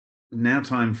now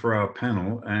time for our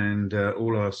panel, and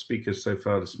all our speakers so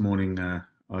far this morning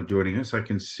are joining us. I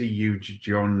can see you,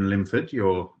 John Linford.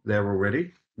 You're there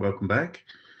already. Welcome back.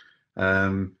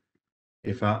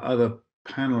 If our other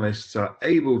panelists are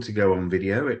able to go on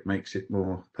video, it makes it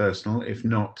more personal. If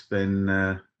not,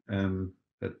 then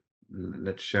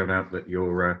let's shout out that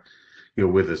you're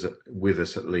with us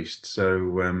at least.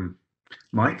 So,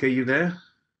 Mike, are you there?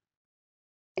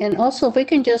 And also, if we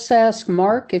can just ask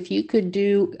Mark if you could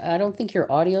do, I don't think your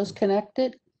audio's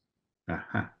connected.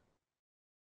 But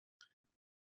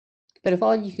if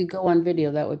all you could go on video,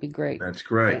 that would be great. That's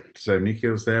great. Yeah. So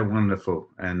Nikhil's there, wonderful,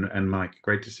 and Mike,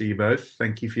 great to see you both.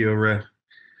 Thank you for your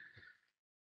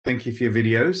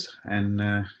videos,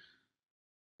 and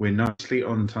we're nicely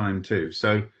on time too.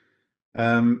 So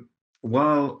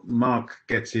while Mark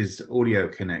gets his audio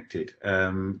connected,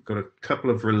 got a couple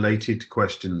of related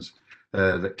questions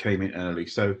that came in early.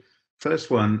 So first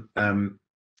one, and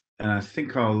I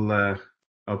think I'll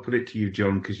put it to you,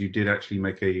 John, because you did actually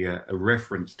make a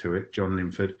reference to it, John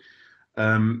Linford.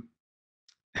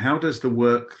 How does the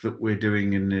work that we're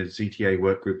doing in the ZTA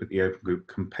work group at the Open Group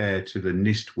compare to the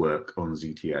NIST work on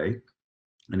ZTA?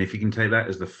 And if you can take that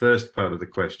as the first part of the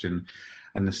question,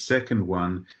 and the second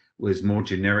one was more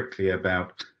generically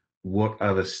about what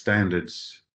other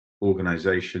standards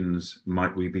organizations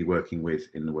might we be working with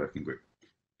in the working group?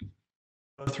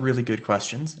 Both really good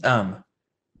questions.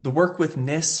 The work with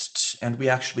NIST, and we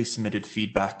actually submitted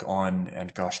feedback on,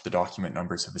 and gosh, the document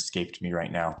numbers have escaped me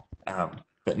right now,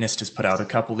 but NIST has put out a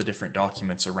couple of different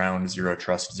documents around zero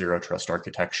trust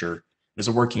architecture. As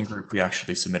a working group, we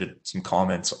actually submitted some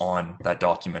comments on that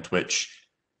document, which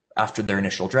after their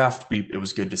initial draft, it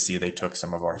was good to see they took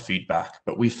some of our feedback,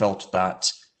 but we felt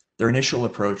that their initial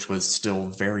approach was still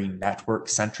very network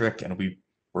centric, and we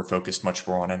were focused much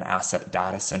more on an asset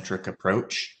data centric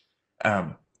approach.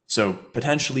 So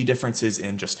potentially differences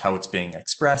in just how it's being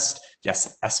expressed.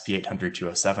 Yes, SP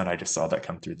 800-207, I just saw that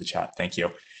come through the chat, thank you.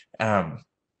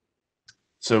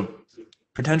 So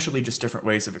potentially just different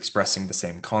ways of expressing the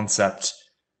same concept,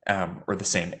 or the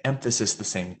same emphasis, the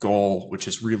same goal, which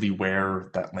is really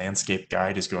where that landscape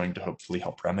guide is going to hopefully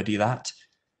help remedy that.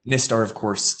 NIST are, of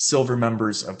course, silver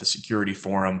members of the Security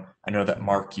Forum. I know that,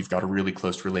 Mark, you've got a really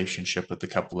close relationship with a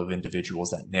couple of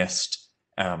individuals at NIST.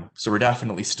 So we're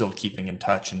definitely still keeping in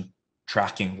touch and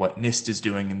tracking what NIST is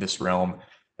doing in this realm,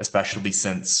 especially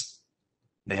since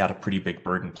they had a pretty big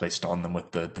burden placed on them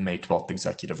with the May 12th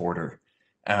executive order.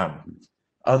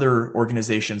 Other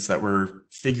organizations that we're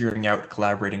figuring out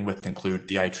collaborating with include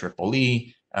the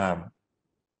IEEE,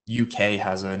 UK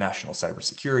has a National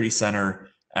Cybersecurity Center,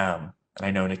 and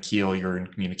I know, Nikhil, you're in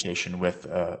communication with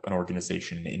an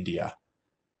organization in India.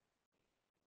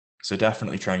 So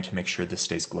definitely trying to make sure this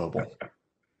stays global.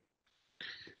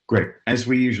 Great. As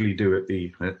we usually do at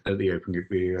the Open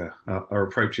Group, our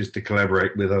approach is to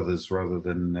collaborate with others rather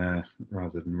than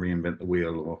reinvent the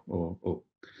wheel or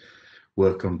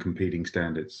work on competing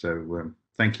standards. So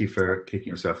thank you for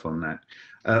kicking yourself on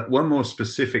that. One more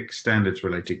specific standards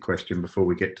related question before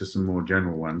we get to some more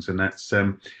general ones, and that's,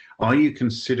 are you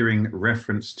considering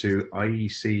reference to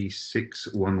IEC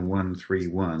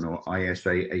 61131 or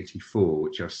ISA 84,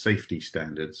 which are safety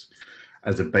standards,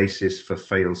 as a basis for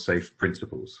fail-safe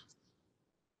principles?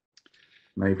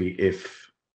 Maybe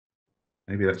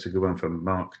that's a good one for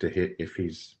Mark to hit if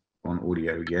he's on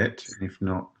audio yet. If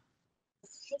not,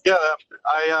 yeah,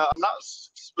 I'm not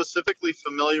specifically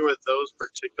familiar with those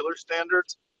particular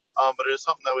standards, but it is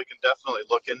something that we can definitely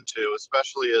look into,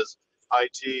 especially as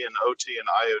IT and OT and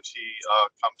IoT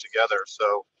come together.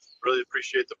 So really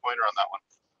appreciate the pointer on that one.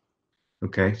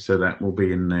 Okay, so that will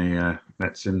be in the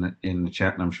that's in the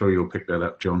chat, and I'm sure you'll pick that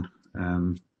up, John,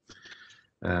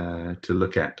 to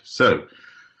look at. So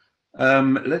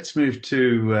let's move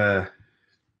to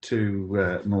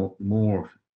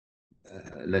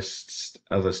less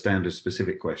other standard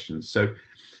specific questions. So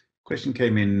question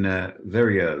came in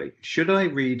very early. Should I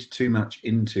read too much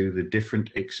into the different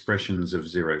expressions of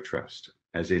zero trust,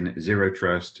 as in zero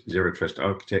trust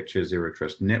architecture, zero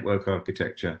trust network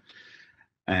architecture,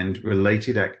 and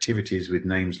related activities with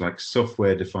names like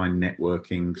software-defined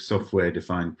networking,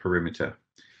 software-defined perimeter?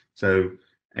 So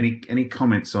any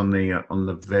comments on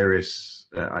the various,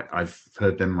 I've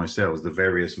heard them myself, the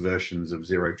various versions of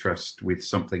zero trust with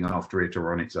something after it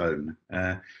or on its own.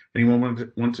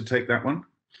 Anyone want to take that one?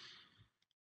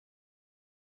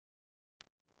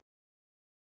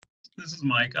 This is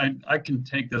Mike. I can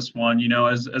take this one. You know,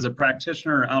 as a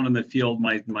practitioner out in the field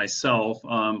myself,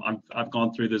 I've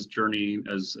gone through this journey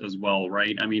as well,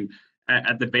 right? I mean,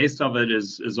 at the base of it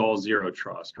is all zero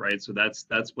trust, right? So that's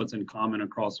what's in common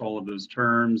across all of those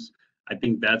terms. I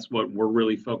think that's what we're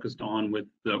really focused on with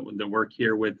the work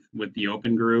here with the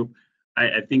open group.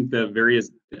 I think the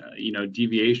various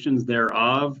deviations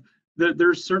thereof,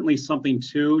 there's certainly something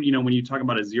to, when you talk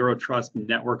about a zero trust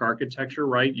network architecture,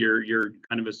 right? You're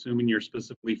kind of assuming you're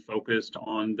specifically focused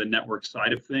on the network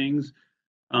side of things.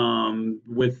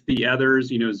 With the others,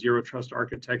 zero trust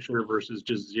architecture versus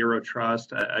just zero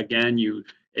trust. Again,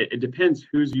 it depends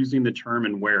who's using the term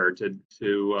and where to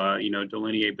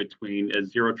delineate between a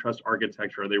zero trust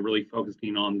architecture. Are they really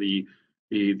focusing on the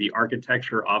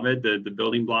architecture of it, the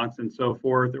building blocks and so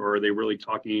forth, or are they really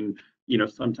talking?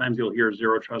 Sometimes you'll hear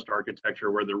zero trust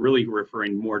architecture where they're really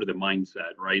referring more to the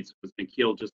mindset, right? So as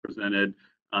Nikhil just presented,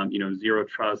 zero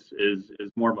trust is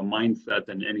more of a mindset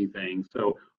than anything.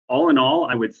 So all in all,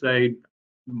 I would say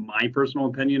my personal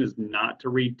opinion is not to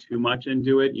read too much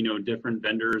into it. Different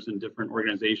vendors and different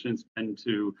organizations tend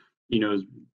to,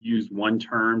 use one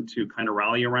term to kind of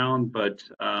rally around, but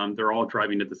they're all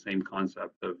driving at the same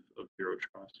concept of zero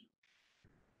trust.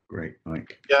 Great,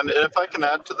 Mike. Yeah, and if I can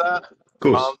add to that, Of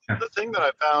course. the thing that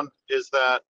I found is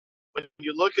that when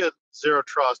you look at zero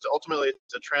trust, ultimately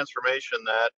it's a transformation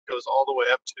that goes all the way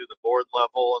up to the board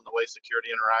level and the way security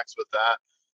interacts with that.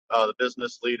 The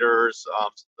business leaders,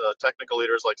 the technical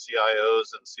leaders like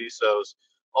CIOs and CISOs,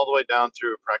 all the way down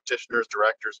through practitioners,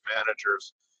 directors,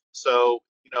 managers. So,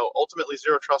 ultimately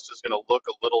zero trust is going to look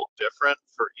a little different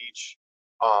for each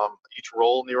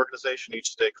role in the organization,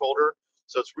 each stakeholder.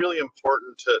 So it's really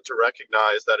important to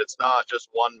recognize that it's not just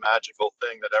one magical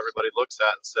thing that everybody looks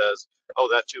at and says,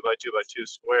 oh, that 2 by 2 by 2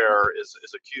 square is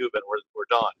a cube and we're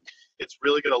done. It's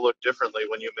really going to look differently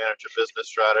when you manage a business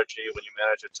strategy, when you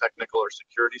manage a technical or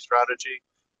security strategy,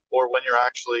 or when you're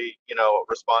actually,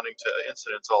 responding to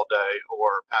incidents all day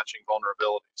or patching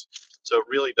vulnerabilities. So it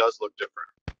really does look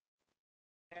different.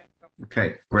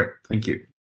 Okay, great. Thank you.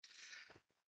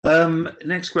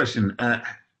 Next question.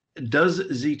 Does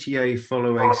ZTA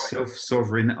follow a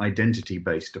self-sovereign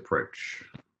identity-based approach?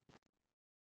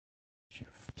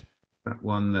 That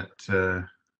one that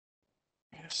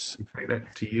Yes. take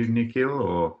that to you,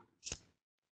 Nikhil,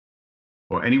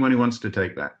 or anyone who wants to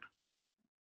take that.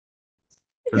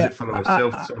 Does it follow a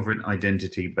self-sovereign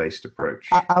identity-based approach?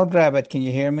 I'll grab it. Can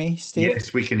you hear me, Steve?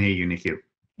 Yes, we can hear you, Nikhil.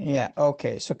 Yeah,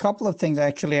 okay. So a couple of things,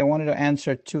 actually. I wanted to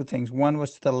answer two things. One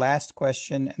was to the last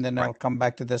question, and then I'll come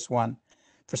back to this one.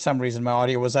 For some reason, my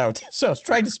audio was out, so I was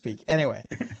trying to speak. Anyway,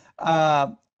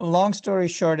 long story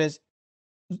short is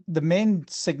the main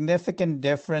significant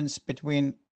difference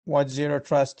between what zero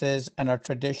trust is and our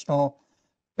traditional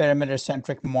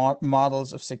perimeter-centric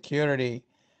models of security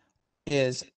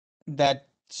is that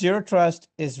zero trust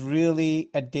is really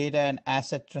a data and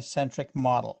asset-centric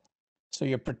model. So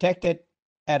you're protected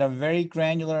at a very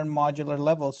granular and modular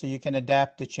level so you can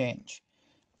adapt to change.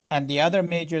 And the other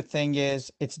major thing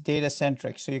is it's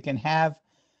data-centric. So you can have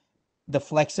the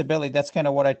flexibility. That's kind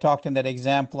of what I talked in that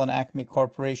example on ApMED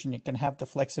Corporation. You can have the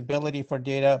flexibility for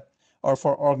data or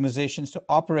for organizations to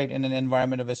operate in an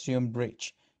environment of assumed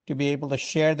breach, to be able to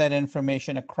share that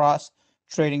information across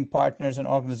trading partners and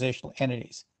organizational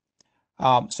entities.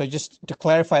 So just to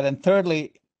clarify, then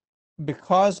thirdly,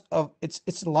 because of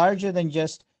it's larger than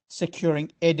just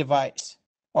securing a device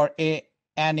or an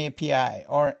API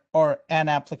or an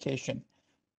application.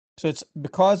 So it's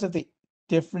because of the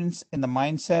difference in the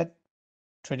mindset.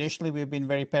 Traditionally, we've been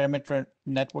very perimeter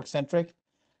network centric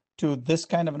to this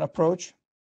kind of an approach,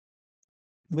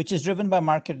 which is driven by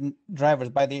market drivers,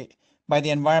 by the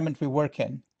environment we work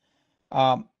in.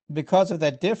 Because of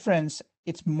that difference,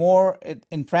 it's more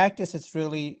in practice. It's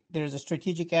really there's a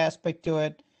strategic aspect to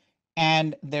it,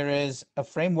 and there is a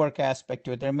framework aspect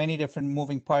to it. There are many different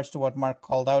moving parts to what Mark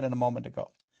called out in a moment ago.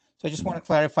 So I just want to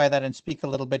clarify that and speak a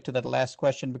little bit to that last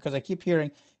question, because I keep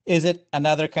hearing, is it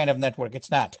another kind of network?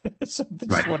 It's not. So I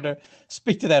just want to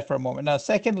speak to that for a moment. Now,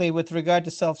 secondly, with regard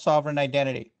to self-sovereign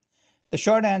identity, the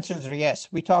short answer is yes.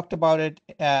 We talked about it,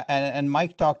 and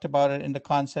Mike talked about it in the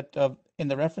concept of, in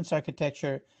the reference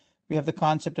architecture, we have the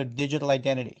concept of digital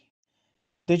identity.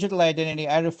 Digital identity,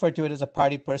 I refer to it as a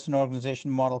party, person,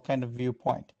 organization model kind of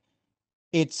viewpoint.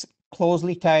 It's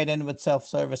closely tied in with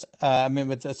self-service,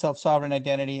 with the self-sovereign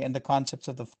identity and the concepts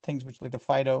of the things which like the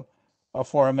FIDO or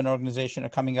forum and organization are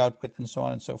coming out with, and so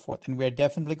on and so forth. And we're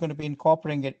definitely going to be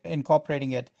incorporating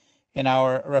it in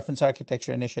our reference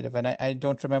architecture initiative. And I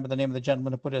don't remember the name of the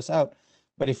gentleman who put this out,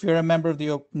 but if you're a member of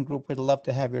the open group, we'd love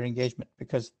to have your engagement,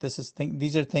 because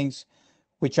these are things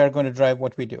which are going to drive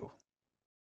what we do.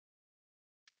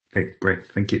 Okay, great,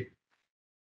 thank you.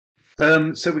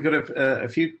 So we've got a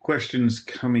few questions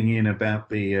coming in about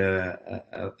the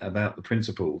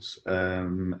principles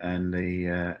and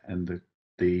the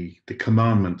the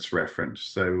commandments reference.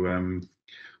 So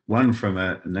one from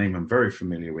a name I'm very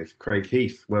familiar with, Craig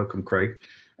Heath. Welcome, Craig.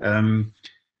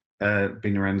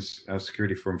 Been around our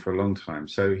security forum for a long time.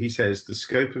 So he says the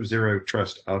scope of zero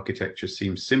trust architecture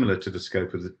seems similar to the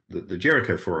scope of the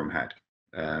Jericho forum had,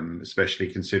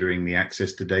 especially considering the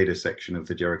access to data section of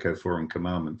the Jericho forum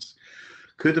commandments.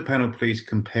 Could the panel please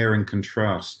compare and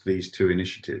contrast these two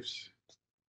initiatives?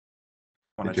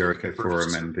 The Jericho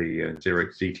forum and the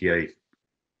ZTA.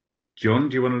 John,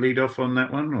 do you want to lead off on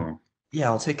that one, or? Yeah,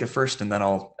 I'll take it first, and then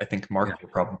I think Mark will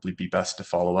probably be best to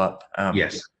follow up.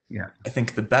 Yes. Yeah. I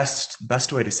think the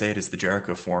best way to say it is the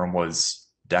Jericho forum was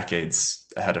decades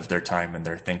ahead of their time and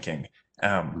their thinking.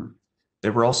 They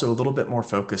were also a little bit more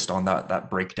focused on that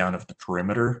breakdown of the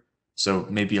perimeter. So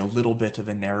maybe a little bit of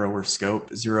a narrower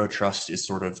scope. Zero trust is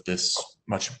sort of this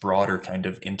much broader kind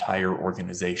of entire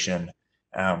organization,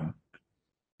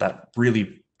 that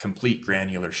really complete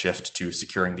granular shift to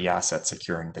securing the asset,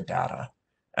 securing the data.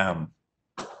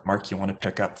 Mark, you want to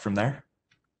pick up from there?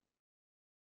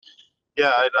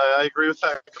 Yeah, I agree with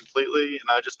that completely, and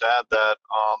I just add that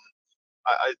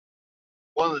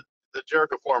one of the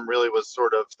Jericho forum really was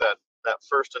sort of that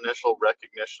first initial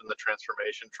recognition, the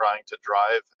transformation, trying to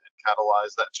drive and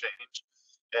catalyze that change.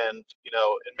 And in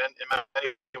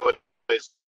many ways,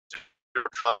 zero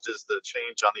trust is the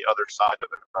change on the other side of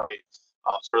it, right?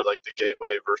 Sort of like the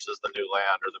gateway versus the new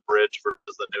land, or the bridge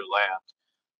versus the new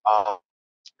land.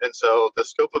 And so the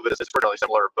scope of it is fairly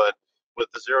similar, but with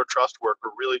the zero trust work,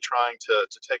 we're really trying to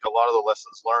take a lot of the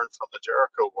lessons learned from the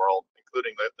Jericho world,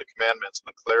 including the commandments and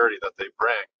the clarity that they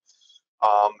bring,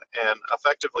 and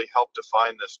effectively help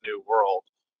define this new world,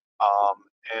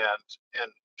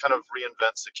 and kind of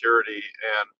reinvent security.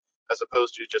 And as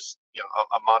opposed to just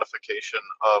a modification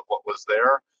of what was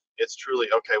there, it's truly,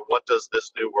 okay, what does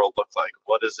this new world look like?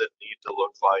 What does it need to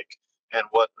look like? And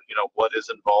what is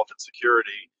involved in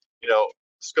security,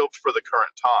 scoped for the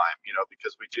current time,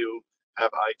 because we do have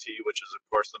IT, which is of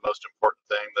course the most important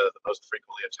thing, the most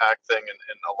frequently attacked thing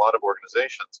in a lot of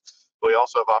organizations. But we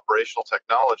also have operational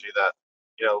technology that,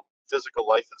 physical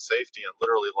life and safety and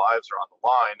literally lives are on the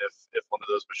line if one of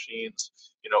those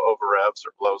machines, over revs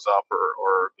or blows up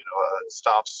or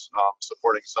stops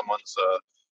supporting someone's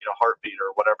heartbeat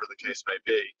or whatever the case may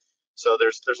be. So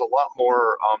there's a lot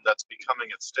more that's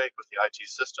becoming at stake with the IT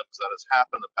systems that has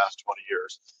happened the past 20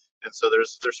 years. And so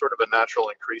there's sort of a natural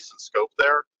increase in scope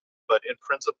there. But in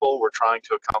principle, we're trying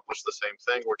to accomplish the same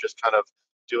thing. We're just kind of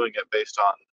doing it based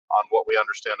on what we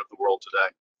understand of the world today.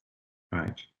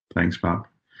 Right. Thanks, Mark.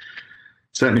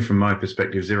 Certainly from my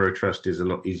perspective, zero trust is a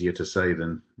lot easier to say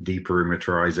than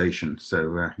deperimeterization.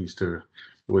 So I used to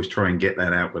always try and get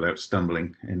that out without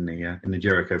stumbling in the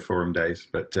Jericho forum days.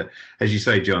 But as you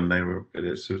say, John, there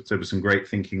was some great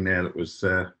thinking there that was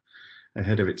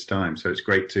ahead of its time. So it's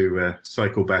great to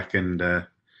cycle back and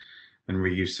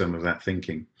reuse some of that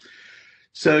thinking.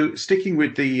 So sticking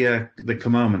with the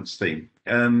commandments theme,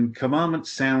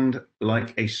 commandments sound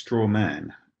like a straw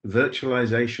man.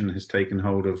 Virtualization has taken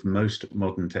hold of most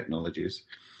modern technologies.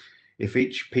 If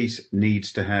each piece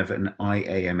needs to have an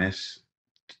IAMS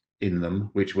in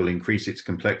them, which will increase its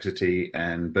complexity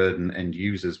and burden end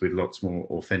users with lots more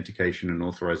authentication and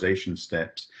authorization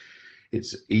steps,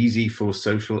 it's easy for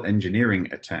social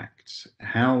engineering attacks.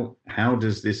 How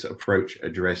does this approach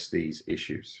address these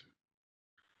issues?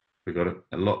 We've got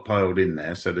a lot piled in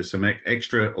there. So there's some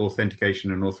extra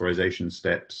authentication and authorization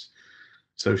steps,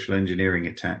 social engineering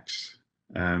attacks.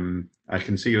 I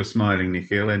can see you're smiling,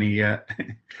 Nikhil.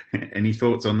 Any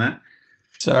thoughts on that?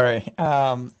 Sorry,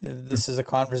 this is a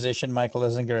conversation Michael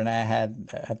Isinger and I had,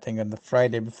 I think, on the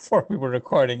Friday before we were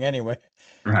recording anyway.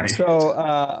 Right.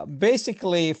 So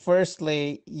basically,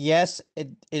 firstly, yes,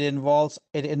 it involves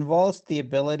the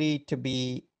ability to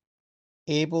be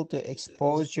able to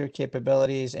expose your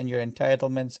capabilities and your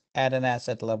entitlements at an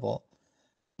asset level,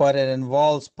 but it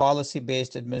involves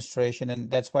policy-based administration, and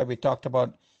that's why we talked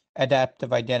about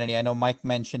adaptive identity. I know Mike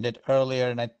mentioned it earlier,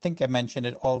 and I think I mentioned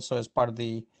it also as part of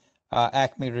the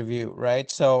ApMED review, right?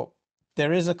 So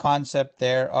there is a concept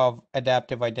there of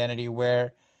adaptive identity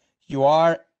where you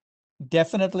are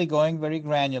definitely going very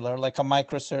granular, like a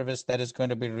microservice that is going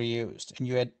to be reused,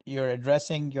 and you're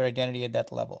addressing your identity at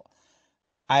that level.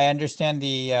 I understand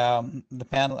the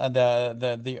panel,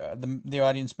 the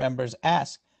audience members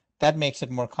ask, that makes it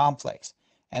more complex.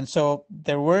 And so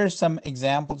there were some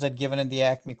examples that given in the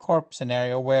ApMED Corp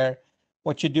scenario where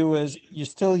what you do is you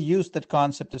still use that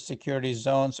concept of security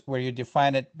zones where you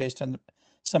define it based on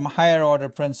some higher order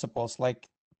principles, like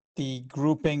the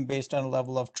grouping based on a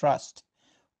level of trust,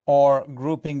 or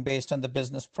grouping based on the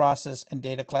business process and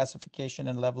data classification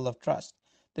and level of trust.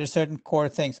 There's certain core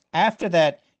things. After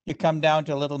that, you come down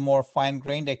to a little more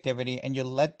fine-grained activity, and you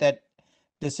let that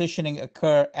decisioning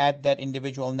occur at that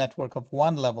individual network of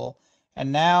one level.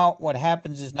 And now what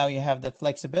happens is now you have the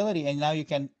flexibility, and now you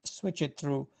can switch it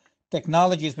through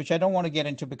technologies, which I don't want to get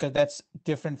into because that's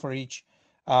different for each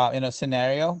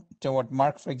scenario. To what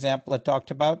Mark, for example, had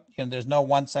talked about, there's no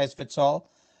one size fits all,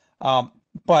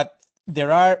 but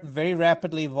there are very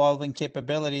rapidly evolving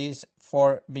capabilities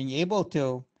for being able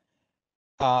to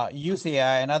use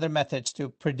AI and other methods to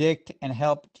predict and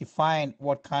help define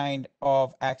what kind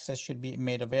of access should be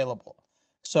made available.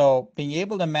 So being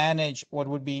able to manage what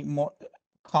would be more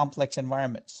complex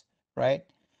environments, right?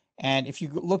 And if you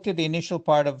looked at the initial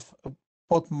part of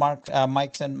both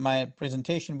Mike's and my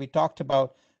presentation, we talked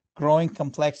about growing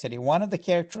complexity. One of the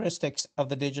characteristics of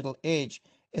the digital age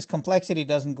is complexity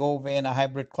doesn't go away in a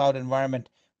hybrid cloud environment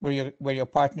where your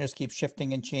partners keep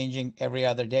shifting and changing every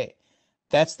other day.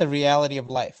 That's the reality of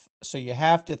life. So you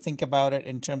have to think about it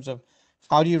in terms of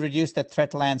how do you reduce that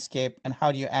threat landscape and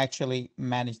how do you actually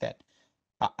manage that?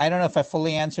 I don't know if I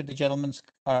fully answered the gentleman's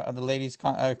or the lady's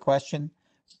question,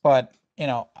 but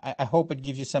I hope it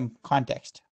gives you some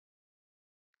context.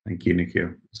 Thank you,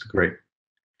 Nikhil. That's great.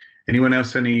 Anyone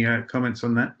else, any comments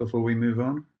on that before we move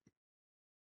on?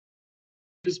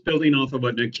 Just building off of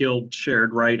what Nikhil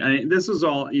shared, right? This is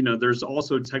all, there's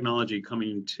also technology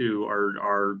coming to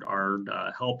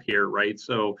our help here, right?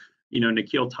 So,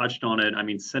 Nikhil touched on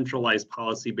it. Centralized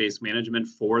policy-based management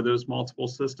for those multiple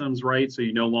systems, right? So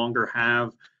you no longer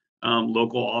have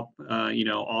local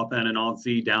auth-in and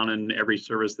auth-z down in every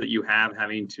service that you have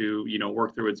having to,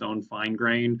 work through its own fine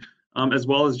grain, as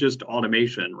well as just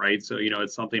automation, right? So,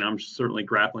 it's something I'm certainly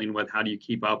grappling with. How do you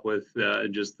keep up with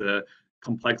just the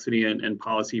complexity and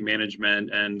policy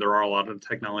management? And there are a lot of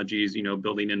technologies,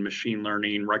 building in machine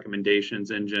learning,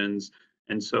 recommendations engines,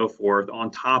 and so forth. On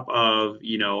top of,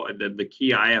 the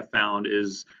key I have found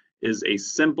is a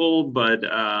simple but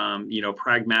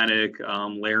pragmatic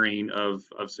layering of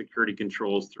security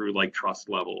controls through like trust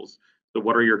levels. So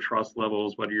what are your trust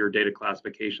levels? What are your data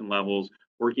classification levels?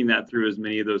 Working that through as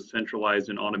many of those centralized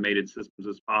and automated systems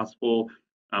as possible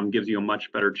gives you a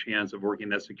much better chance of working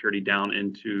that security down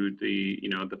into the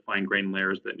the fine-grained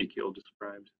layers that Nikhil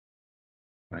described.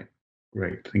 Right,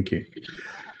 great, thank you.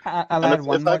 I'll add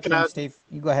one more thing, Steve.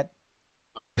 You go ahead.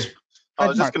 I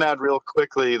was just going to add real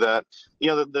quickly that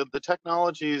the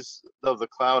technologies of the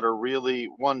cloud are really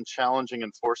challenging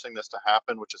in forcing this to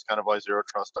happen, which is kind of why Zero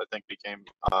Trust I think became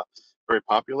very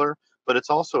popular. But it's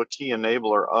also a key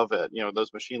enabler of it.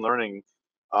 Those machine learning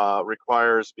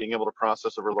requires being able to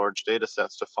process over large data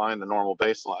sets to find the normal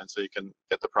baseline so you can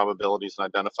get the probabilities and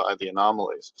identify the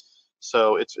anomalies.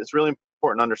 So it's really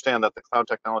important to understand that the cloud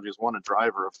technology is a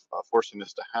driver of forcing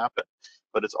this to happen,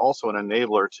 but it's also an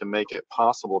enabler to make it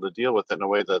possible to deal with it in a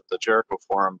way that the Jericho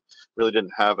Forum really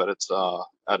didn't have at its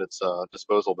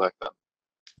disposal back then.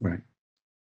 Right.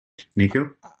 Nikhil?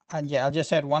 Yeah, I'll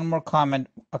just add one more comment.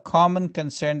 A common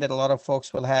concern that a lot of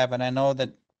folks will have, and I know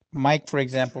that Mike, for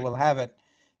example, will have it,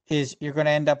 is you're going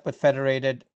to end up with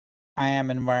federated IAM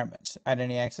environments,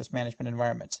 identity access management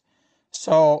environments.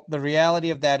 So the reality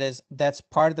of that is that's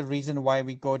part of the reason why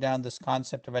we go down this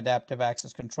concept of adaptive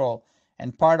access control.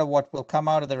 And part of what will come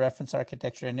out of the reference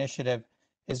architecture initiative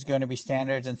is going to be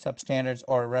standards and substandards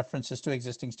or references to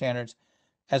existing standards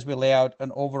as we lay out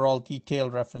an overall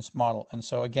detailed reference model. And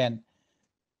so again,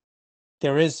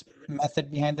 there is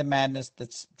method behind the madness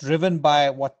that's driven by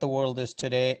what the world is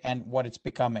today and what it's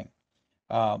becoming.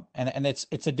 And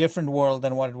it's a different world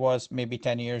than what it was maybe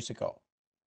 10 years ago.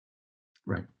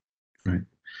 Right. Right.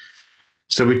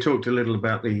 So we talked a little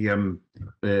about the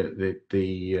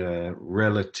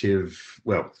relative,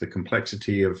 the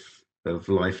complexity of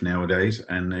life nowadays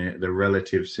and the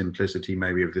relative simplicity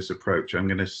maybe of this approach. I'm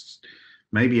going to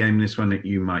maybe aim this one at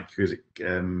you, Mike, because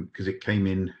it came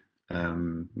in,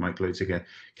 Mike Loitziger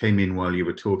came in while you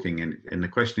were talking, and the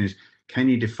question is, can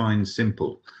you define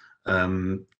simple?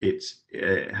 It's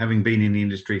having been in the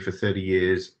industry for 30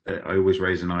 years, I always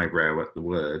raise an eyebrow at the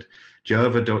word.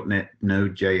 Java.NET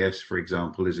Node.js, for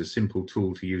example, is a simple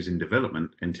tool to use in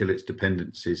development until its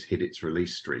dependencies hit its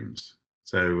release streams.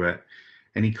 So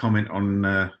any comment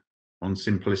on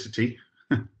simplicity?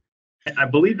 I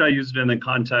believe I used it in the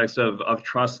context of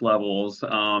trust levels.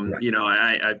 I'm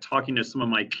talking to some of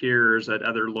my peers at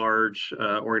other large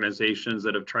organizations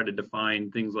that have tried to define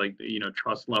things like,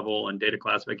 trust level and data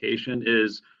classification.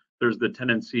 There's the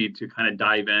tendency to kind of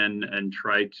dive in and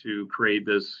try to create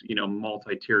this,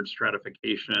 multi-tiered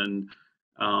stratification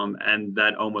And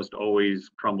that almost always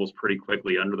crumbles pretty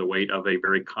quickly under the weight of a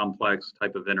very complex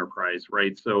type of enterprise,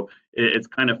 right? So it's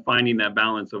kind of finding that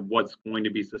balance of what's going to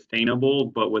be sustainable,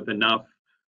 but with enough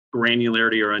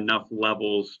granularity or enough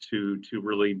levels to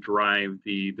really drive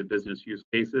the business use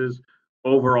cases.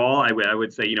 Overall, I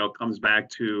would say, it comes back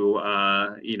to,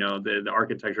 the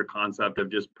architecture concept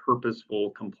of just purposeful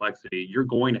complexity. You're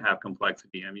going to have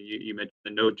complexity. I mean, you mentioned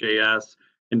the Node.js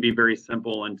can be very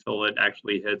simple until it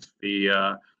actually hits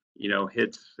the,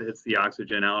 hits the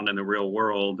oxygen out in the real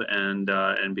world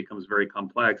and becomes very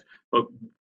complex. But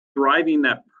driving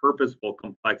that purposeful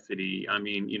complexity, I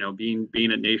mean,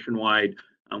 being a nationwide,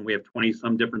 we have 20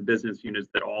 some different business units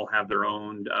that all have their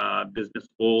own business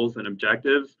goals and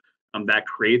objectives. That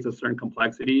creates a certain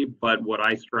complexity. But what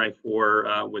I strive for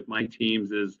with my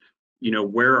teams is,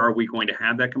 where are we going to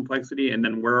have that complexity? And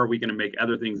then where are we going to make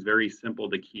other things very simple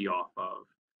to key off of?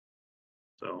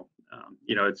 So,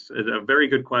 it's a very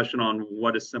good question on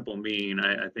what does simple mean.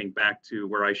 I think back to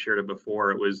where I shared it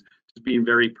before, it was just being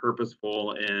very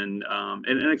purposeful and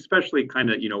especially kind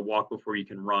of, walk before you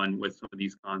can run with some of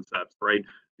these concepts, right?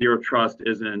 Zero trust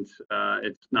isn't,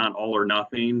 it's not all or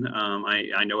nothing.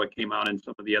 I know it came out in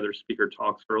some of the other speaker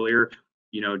talks earlier,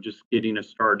 just getting a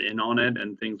start in on it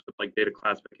and things with like data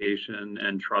classification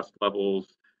and trust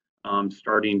levels,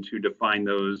 starting to define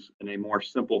those in a more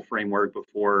simple framework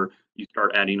before you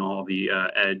start adding all the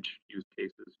edge use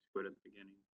cases to it at the beginning.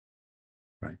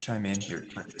 Right. Chime in here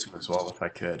too as well, if I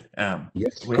could.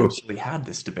 Yes, we actually had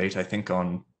this debate, I think,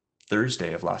 on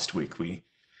Thursday of last week. We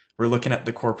were looking at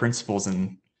the core principles,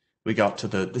 and we got to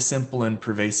the simple and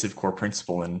pervasive core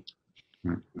principle, and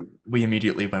we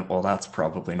immediately went, well, that's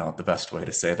probably not the best way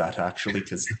to say that, actually,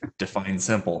 because define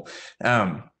simple,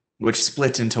 which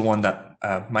split into one that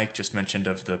Mike just mentioned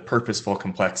of the purposeful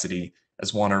complexity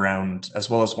as well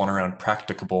as one around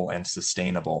practicable and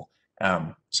sustainable.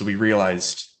 So we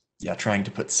realized, trying to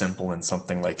put simple in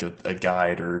something like a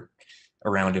guide or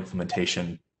around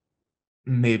implementation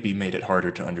maybe made it harder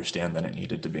to understand than it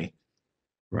needed to be.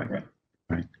 Right.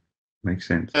 Makes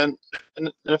sense. And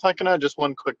if I can add just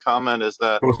one quick comment, is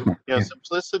that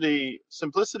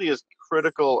simplicity is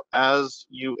critical as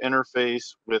you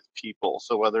interface with people.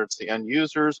 So whether it's the end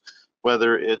users,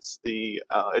 whether it's the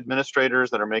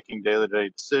administrators that are making day-to-day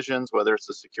decisions, whether it's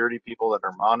the security people that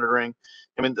are monitoring.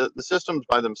 I mean, the systems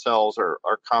by themselves are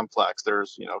complex.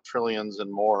 There's, trillions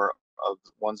and more of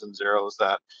ones and zeros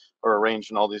that are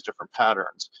arranged in all these different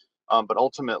patterns. But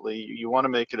ultimately, you want to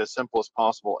make it as simple as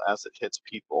possible as it hits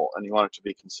people, and you want it to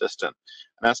be consistent.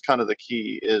 And that's kind of the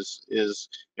key is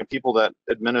people that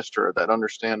administer, that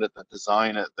understand it, that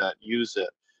design it, that use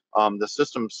it. The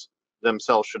systems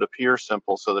themselves should appear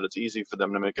simple so that it's easy for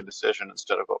them to make a decision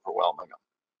instead of overwhelming them.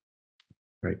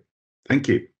 Great, thank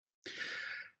you.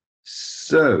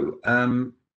 So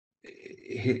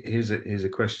here's a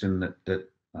question that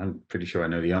I'm pretty sure I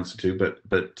know the answer to,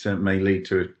 but may lead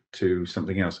to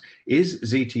something else. Is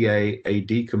ZTA a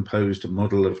decomposed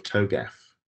model of TOGAF?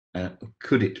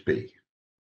 Could it be?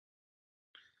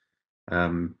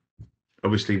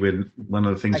 Obviously, one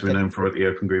of the things we're known for at the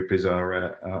Open Group is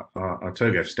our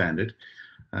TOGAF standard,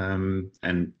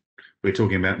 and we're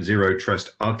talking about zero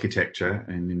trust architecture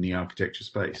and in the architecture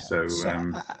space. So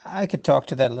I could talk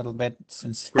to that a little bit,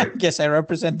 since I guess I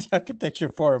represent the architecture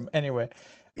forum anyway.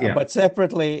 But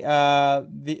separately,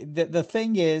 the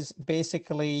thing is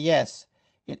basically, yes,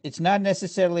 it's not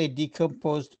necessarily a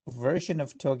decomposed version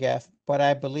of TOGAF, but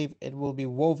I believe it will be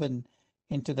woven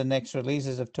into the next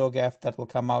releases of TOGAF that will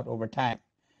come out over time.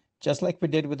 Just like we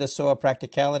did with the SOA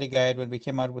practicality guide when we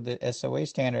came out with the SOA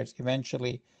standards,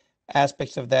 eventually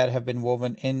aspects of that have been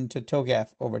woven into TOGAF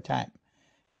over time.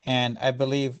 And I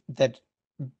believe that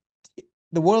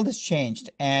the world has changed,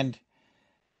 and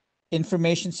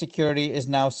information security is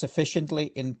now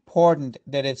sufficiently important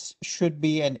that it should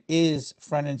be and is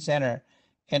front and center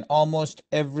in almost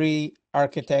every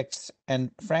architect's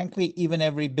and frankly even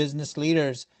every business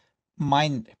leader's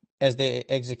mind as they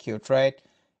execute, right?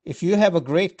 If you have a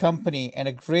great company and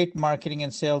a great marketing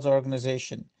and sales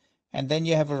organization, and then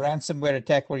you have a ransomware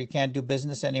attack where you can't do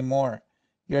business anymore,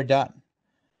 you're done.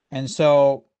 And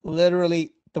so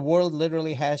literally the world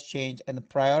literally has changed, and the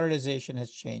prioritization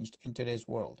has changed in today's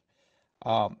world.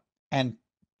 And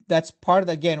that's part of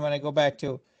the, again, when I go back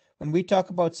to when we talk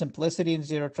about simplicity and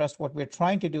zero trust, what we're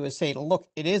trying to do is say, look,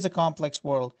 it is a complex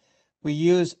world. We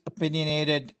use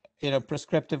opinionated,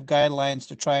 prescriptive guidelines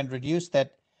to try and reduce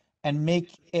that and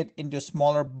make it into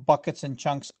smaller buckets and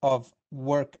chunks of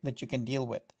work that you can deal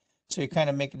with. So you kind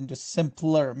of make it into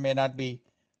simpler, may not be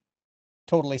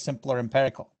totally simple or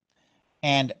empirical.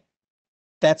 And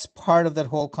that's part of that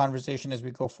whole conversation as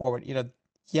we go forward.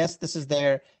 Yes, this is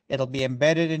there. It'll be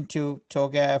embedded into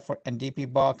TOGAF and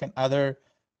DPBOK and other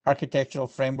architectural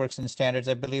frameworks and standards.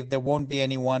 I believe there won't be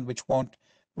anyone which won't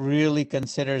really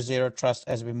consider zero trust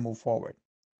as we move forward.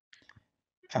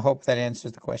 I hope that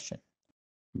answers the question.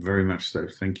 Very much so.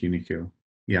 Thank you, Nikhil.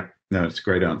 Yeah, no, it's a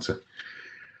great answer.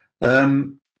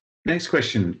 Next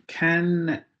question.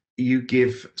 Can you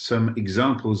give some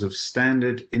examples of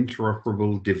standard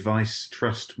interoperable device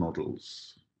trust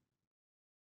models?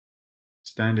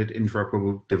 Standard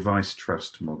interoperable device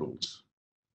trust models.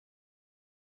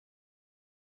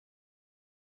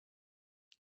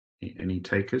 Any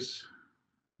takers?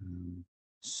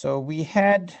 So we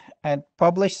had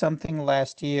published something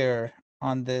last year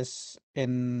on this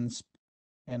in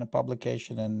a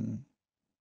publication in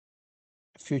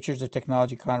Futures of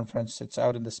Technology Conference. It's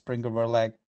out in the Springer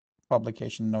Verlag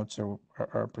publication notes or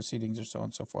proceedings or so on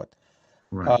and so forth.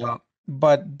 Right.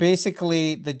 But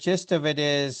basically, the gist of it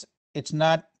is it's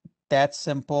not that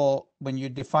simple when you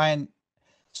define.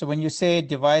 So when you say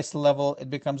device level, it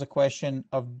becomes a question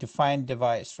of defined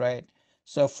device, right?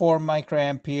 So 4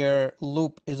 microampere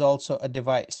loop is also a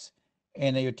device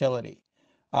in a utility.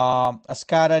 A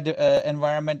SCADA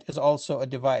environment is also a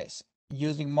device.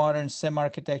 Using modern SIM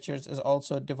architectures is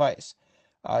also a device.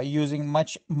 Using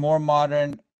much more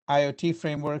modern IoT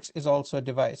frameworks is also a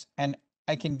device. And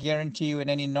I can guarantee you in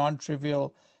any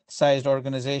non-trivial sized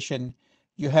organization,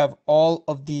 you have all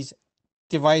of these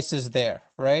devices there,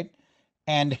 right?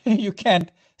 And you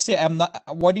can't say,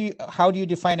 how do you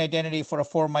define identity for a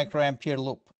 4 microampere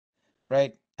loop,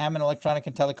 right? I'm an electronic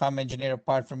and telecom engineer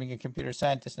apart from being a computer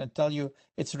scientist, and I tell you,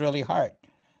 it's really hard.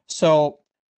 So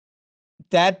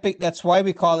that's why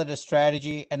we call it a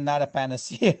strategy and not a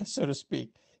panacea, so to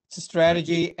speak. It's a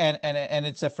strategy and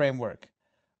it's a framework.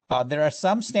 There are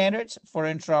some standards for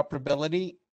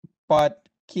interoperability, but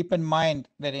keep in mind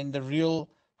that in the real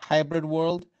hybrid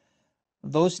world,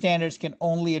 those standards can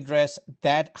only address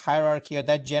that hierarchy or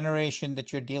that generation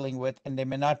that you're dealing with, and they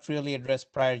may not really address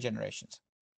prior generations.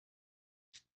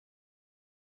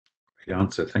 Good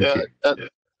answer. Thank you.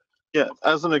 Yeah,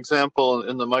 as an example,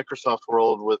 in the Microsoft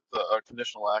world with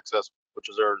conditional access, which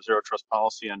is our zero trust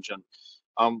policy engine,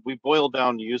 we boiled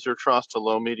down user trust to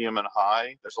low, medium, and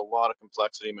high. There's a lot of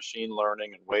complexity, machine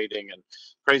learning and weighting and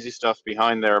crazy stuff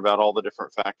behind there about all the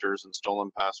different factors and stolen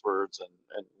passwords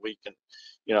and weak and,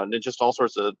 and just all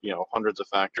sorts of, hundreds of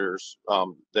factors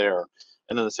there.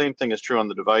 And then the same thing is true on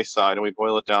the device side, and we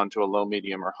boil it down to a low,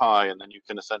 medium, or high, and then you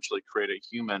can essentially create a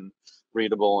human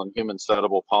readable and human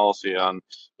settable policy on,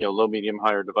 low, medium,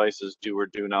 higher devices do or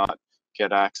do not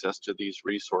get access to these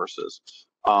resources.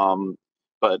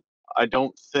 But I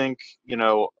don't think,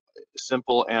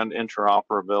 simple and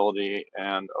interoperability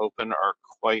and open are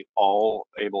quite all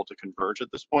able to converge at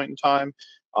this point in time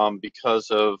because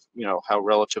of, how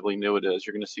relatively new it is.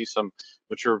 You're going to see some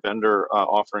mature vendor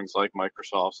offerings like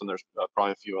Microsoft's, and there's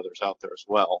probably a few others out there as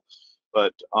well.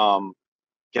 But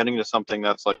getting to something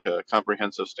that's like a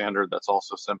comprehensive standard that's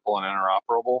also simple and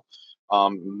interoperable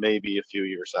may be a few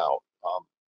years out,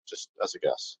 just as a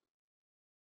guess.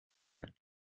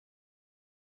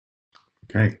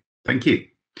 Okay, thank you.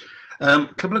 A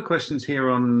couple of questions here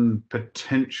on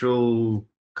potential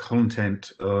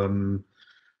content of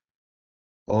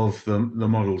the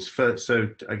models. First, so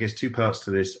I guess 2 parts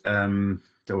to this, or I'm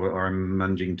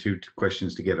munging 2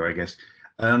 questions together, I guess.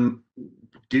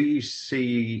 Do you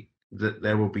see that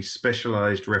there will be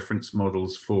specialized reference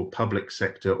models for public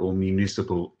sector or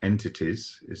municipal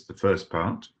entities, is the first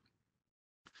part.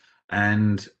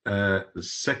 And the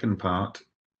second part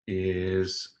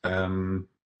is,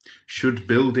 should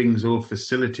buildings or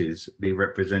facilities be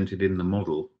represented in the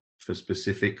model for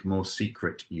specific, more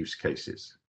secret use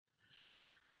cases?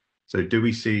 So do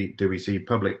we see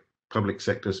public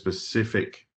sector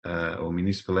specific or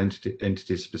municipal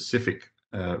entity specific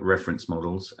reference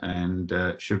models, and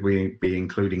should we be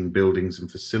including buildings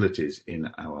and facilities in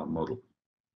our model?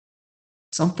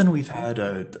 Something we've had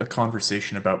a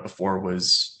conversation about before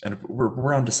was, and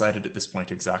we're undecided at this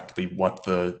point exactly what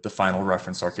the final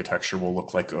reference architecture will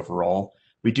look like overall.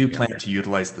 We do plan to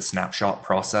utilize the snapshot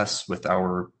process with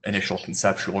our initial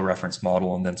conceptual reference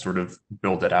model and then sort of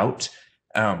build it out.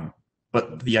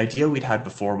 But the idea we'd had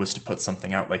before was to put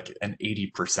something out like an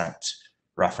 80%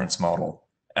 reference model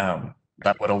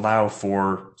that would allow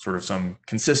for sort of some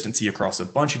consistency across a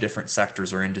bunch of different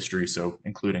sectors or industries, so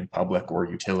including public or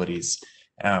utilities.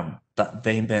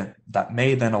 That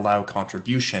may then allow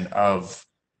contribution of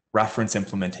reference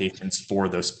implementations for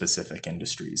those specific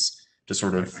industries to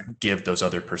sort of give those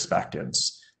other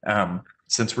perspectives.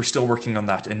 Since we're still working on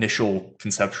that initial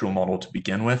conceptual model to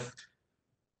begin with,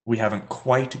 we haven't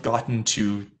quite gotten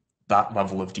to that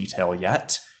level of detail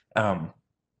yet.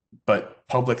 But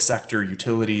public sector,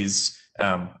 utilities,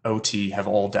 OT have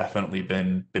all definitely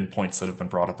been points that have been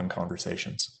brought up in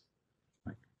conversations.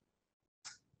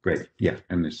 Great, yeah,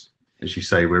 and as you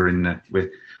say, we're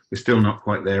still not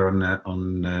quite there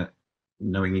on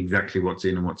knowing exactly what's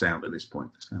in and what's out at this point.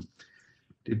 So,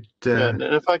 yeah, and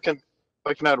if I can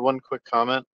add one quick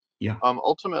comment. Yeah.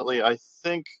 Ultimately, I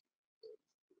think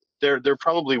there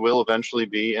probably will eventually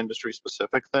be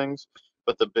industry-specific things,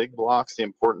 but the big blocks, the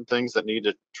important things that need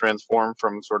to transform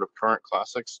from sort of current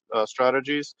classic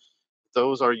strategies,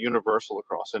 those are universal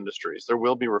across industries. There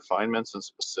will be refinements and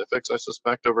specifics, I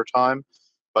suspect, over time,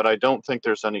 but I don't think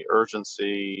there's any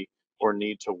urgency or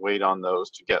need to wait on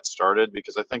those to get started,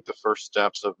 because I think the first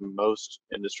steps of most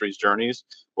industries' journeys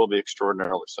will be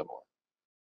extraordinarily similar.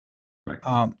 Right.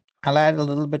 I'll add a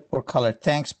little bit more color.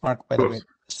 Thanks, Mark, by the way.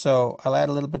 So I'll add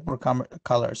a little bit more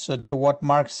color. So to what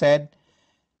Mark said,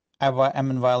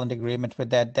 I'm in violent agreement with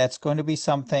that. That's going to be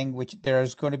something which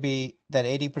there's going to be that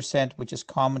 80%, which is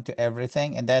common to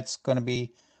everything. And that's going to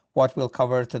be what we'll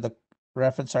cover to the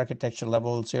reference architecture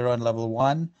level 0 and level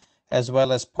 1, as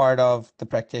well as part of the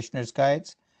practitioner's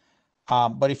guides.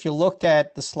 But if you looked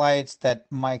at the slides that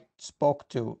Mike spoke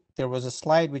to, there was a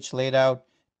slide which laid out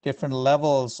different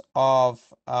levels of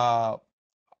the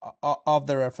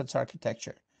reference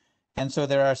architecture. And so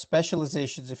there are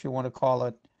specializations, if you want to call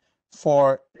it,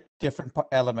 for different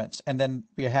elements. And then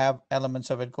we have elements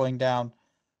of it going down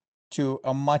to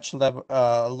a much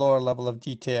lower level of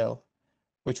detail,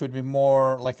 which would be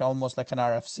more like almost like an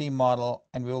RFC model.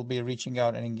 And we will be reaching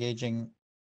out and engaging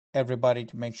everybody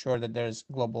to make sure that there's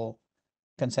global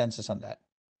consensus on that.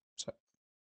 So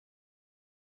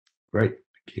great,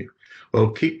 thank you.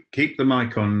 Well, keep the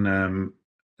mic on,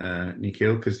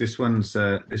 Nikhil, because this one's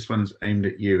aimed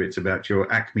at you. It's about your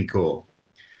ApMED core.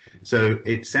 So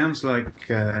it sounds like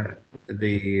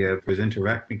the presenter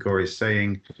of ApMED core is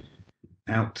saying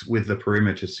out with the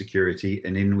perimeter security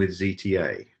and in with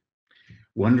ZTA.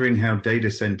 Wondering how data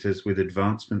centers with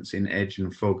advancements in edge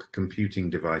and fog computing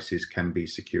devices can be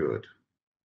secured.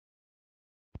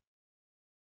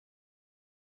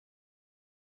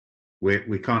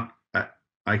 We can't.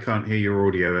 I can't hear your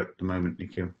audio at the moment,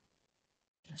 Nikhil.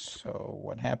 So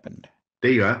what happened?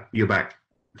 There you are. You're back.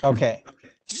 Okay.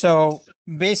 So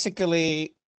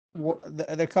basically, there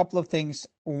are a couple of things.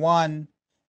 One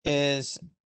is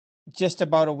just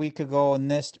about a week ago,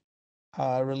 NIST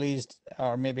released,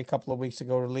 or maybe a couple of weeks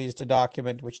ago, released a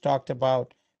document which talked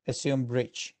about assumed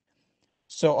breach.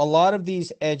 So a lot of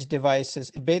these edge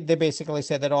devices, they basically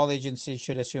said that all agencies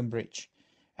should assume breach.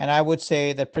 And I would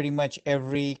say that pretty much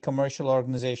every commercial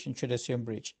organization should assume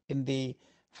breach. In the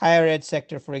higher ed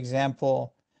sector, for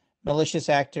example, malicious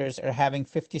actors are having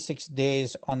 56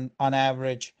 days on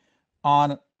average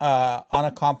on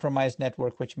a compromised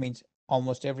network, which means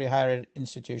almost every higher ed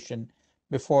institution,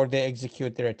 before they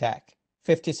execute their attack.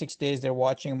 56 days they're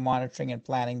watching, monitoring, and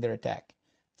planning their attack.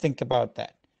 Think about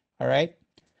that. All right.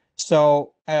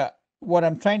 So what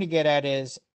I'm trying to get at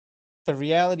is the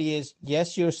reality is,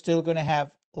 yes, you're still going to have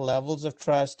levels of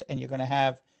trust and you're going to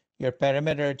have your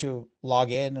perimeter to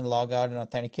log in and log out and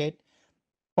authenticate,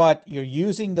 but you're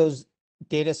using those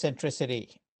data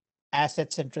centricity,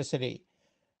 asset centricity,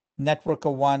 network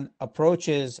of one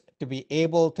approaches to be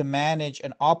able to manage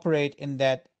and operate in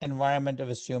that environment of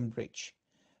assumed breach.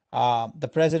 The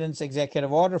president's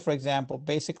executive order, for example,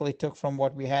 basically took from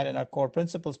what we had in our core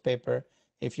principles paper.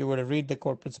 If you were to read the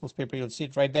core principles paper, you'll see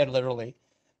it right there, literally.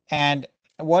 And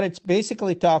what it's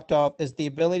basically talked of is the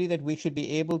ability that we should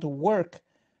be able to work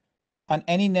on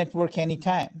any network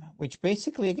anytime, which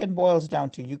basically again boils down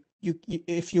to you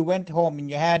if you went home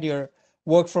and you had your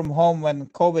work from home when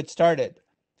COVID started,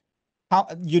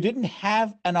 you didn't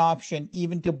have an option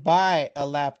even to buy a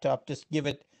laptop, just give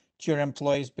it to your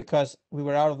employees because we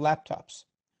were out of laptops.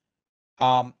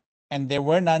 And there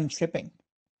were none shipping.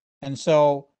 And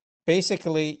so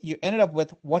basically you ended up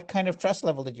with, what kind of trust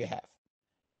level did you have?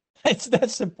 It's that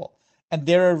simple. And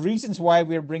there are reasons why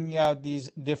we're bringing out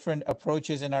these different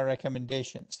approaches in our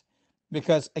recommendations.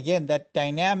 Because again, that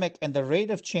dynamic and the rate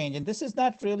of change, and this is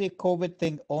not really a COVID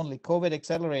thing only, COVID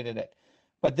accelerated it,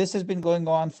 but this has been going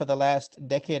on for the last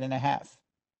decade and a half.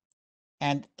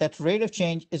 And that rate of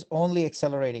change is only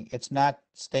accelerating. It's not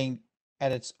staying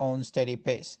at its own steady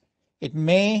pace. It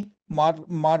may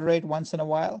moderate once in a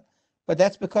while, but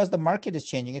that's because the market is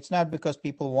changing. It's not because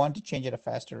people want to change at a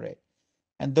faster rate.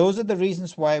 And those are the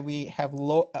reasons why we have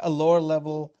a lower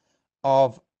level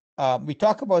of, we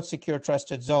talk about secure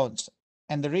trusted zones.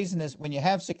 And the reason is when you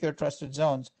have secure trusted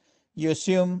zones, you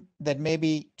assume that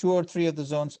maybe 2 or 3 of the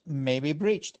zones may be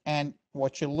breached. And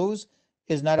what you lose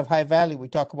is not of high value. We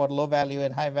talk about low value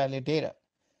and high value data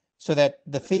so that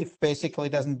the thief basically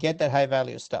doesn't get that high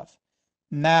value stuff.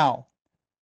 Now,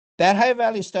 that high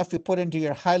value stuff you put into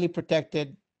your highly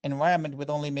protected environment with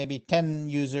only maybe 10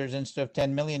 users instead of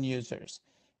 10 million users.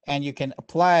 And you can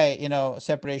apply,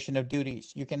 separation of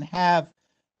duties. You can have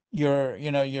your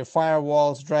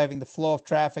firewalls driving the flow of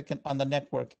traffic on the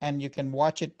network, and you can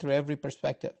watch it through every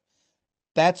perspective.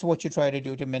 That's what you try to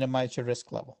do to minimize your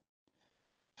risk level.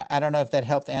 I don't know if that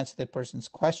helped answer the person's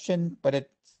question, but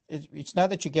it's not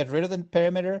that you get rid of the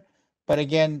perimeter, but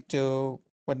again, to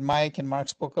what Mike and Mark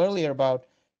spoke earlier about,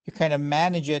 you kind of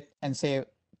manage it and say,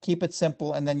 keep it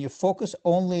simple, and then you focus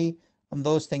only on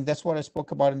those things. That's what I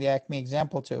spoke about in the ApMED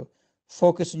example too.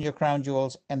 Focus on your crown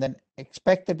jewels, and then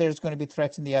expect that there's going to be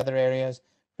threats in the other areas,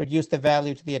 reduce the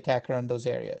value to the attacker on those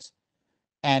areas,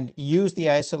 and use the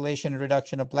isolation and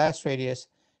reduction of blast radius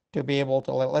to be able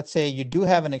to, let's say you do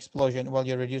have an explosion, well,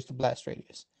 you reduce the blast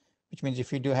radius, which means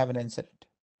if you do have an incident.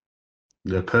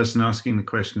 The person asking the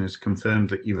question has confirmed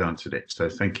that you've answered it. So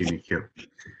thank you, Nikhil.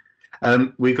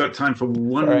 We've got time for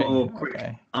one more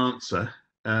quick answer.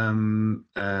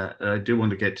 I do want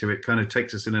to get to it. Kind of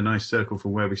takes us in a nice circle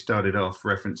from where we started off,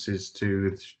 references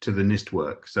to the NIST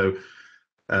work. So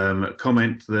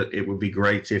comment that it would be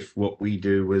great if what we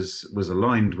do was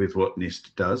aligned with what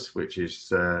NIST does, which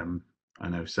is, I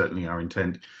know, certainly our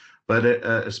intent. But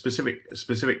a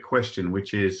specific question,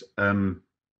 which is,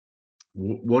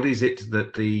 what is it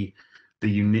that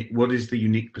what is the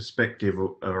unique perspective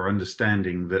or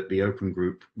understanding that the open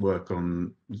group work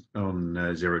on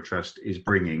Zero Trust is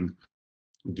bringing,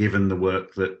 given the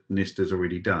work that NIST has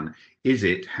already done? Is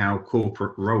it how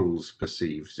corporate roles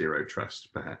perceive Zero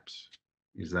Trust, perhaps?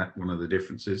 Is that one of the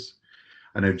differences?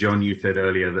 I know, John, you said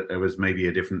earlier that there was maybe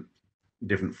a different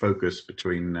focus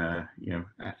between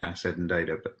asset and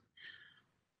data, but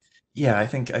yeah, I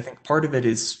think part of it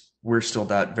is we're still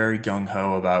that very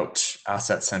gung-ho about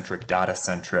asset-centric,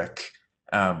 data-centric.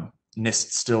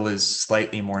 NIST still is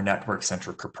slightly more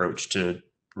network-centric approach to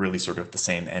really sort of the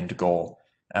same end goal.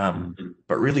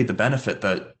 But really the benefit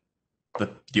that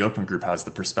the open group has, the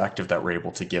perspective that we're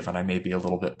able to give, and I may be a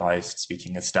little bit biased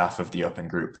speaking as staff of the open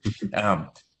group,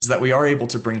 is that we are able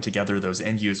to bring together those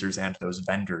end users and those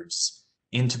vendors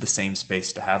into the same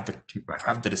space to have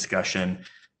the discussion,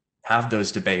 have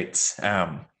those debates,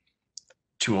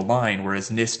 to align, whereas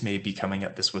NIST may be coming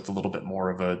at this with a little bit more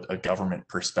of a government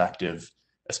perspective,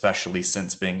 especially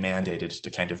since being mandated to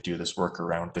kind of do this work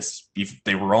around this.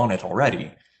 They were on it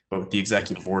already, but with the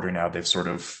executive order now, they've sort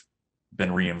of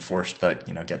been reinforced that,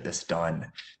 get this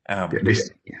done.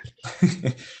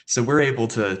 So we're able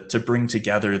to bring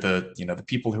together the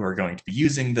people who are going to be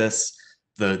using this,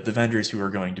 the vendors who are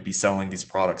going to be selling these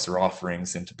products or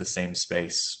offerings into the same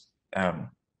space.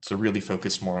 So really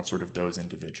focus more on sort of those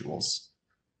individuals.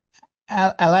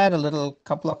 I'll add a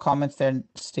couple of comments there,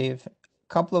 Steve.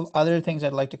 A couple of other things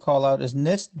I'd like to call out is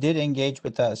NIST did engage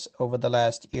with us over the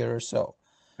last year or so.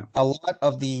 A lot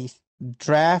of the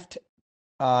draft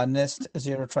NIST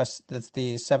Zero Trust, that's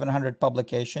the 700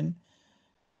 publication,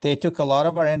 they took a lot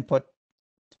of our input.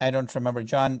 I don't remember,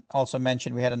 John also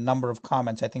mentioned we had a number of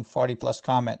comments, I think 40 plus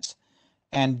comments.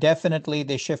 And definitely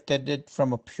they shifted it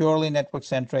from a purely network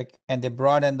centric, and they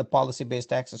brought in the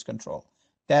policy-based access control.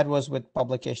 That was with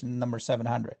publication number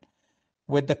 700.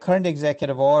 With the current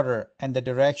executive order and the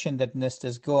direction that NIST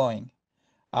is going,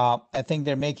 I think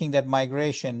they're making that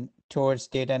migration towards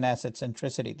data and asset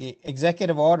centricity. The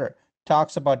executive order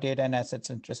talks about data and asset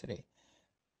centricity.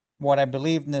 What I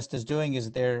believe NIST is doing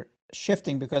is they're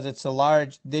shifting, because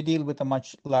they deal with a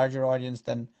much larger audience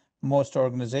than most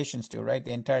organizations do, right?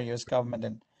 The entire US government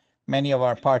and many of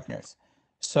our partners.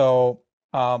 So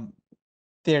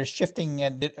they're shifting,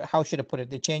 and how should I put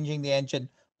it? They're changing the engine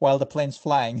while the plane's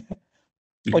flying.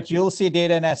 But you'll see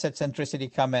data and asset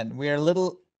centricity come in. We're a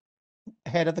little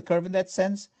ahead of the curve in that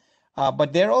sense,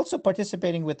 but they're also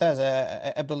participating with us.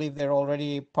 I believe they're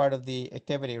already part of the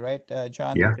activity, right,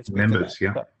 John? Yeah, members,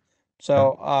 yeah.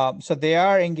 So they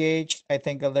are engaged. I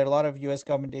think there are a lot of US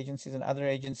government agencies and other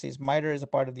agencies. MITRE is a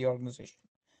part of the organization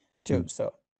too.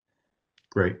 So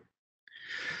great.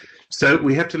 So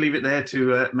we have to leave it there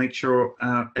to make sure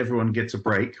everyone gets a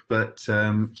break. But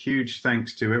huge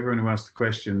thanks to everyone who asked the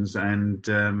questions,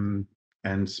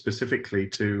 and specifically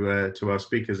to our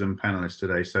speakers and panelists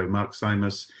today. So Mark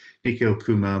Simus, Nikhil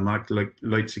Kumar, Mike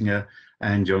Leutzinger,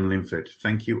 and John Linford.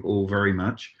 Thank you all very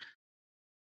much.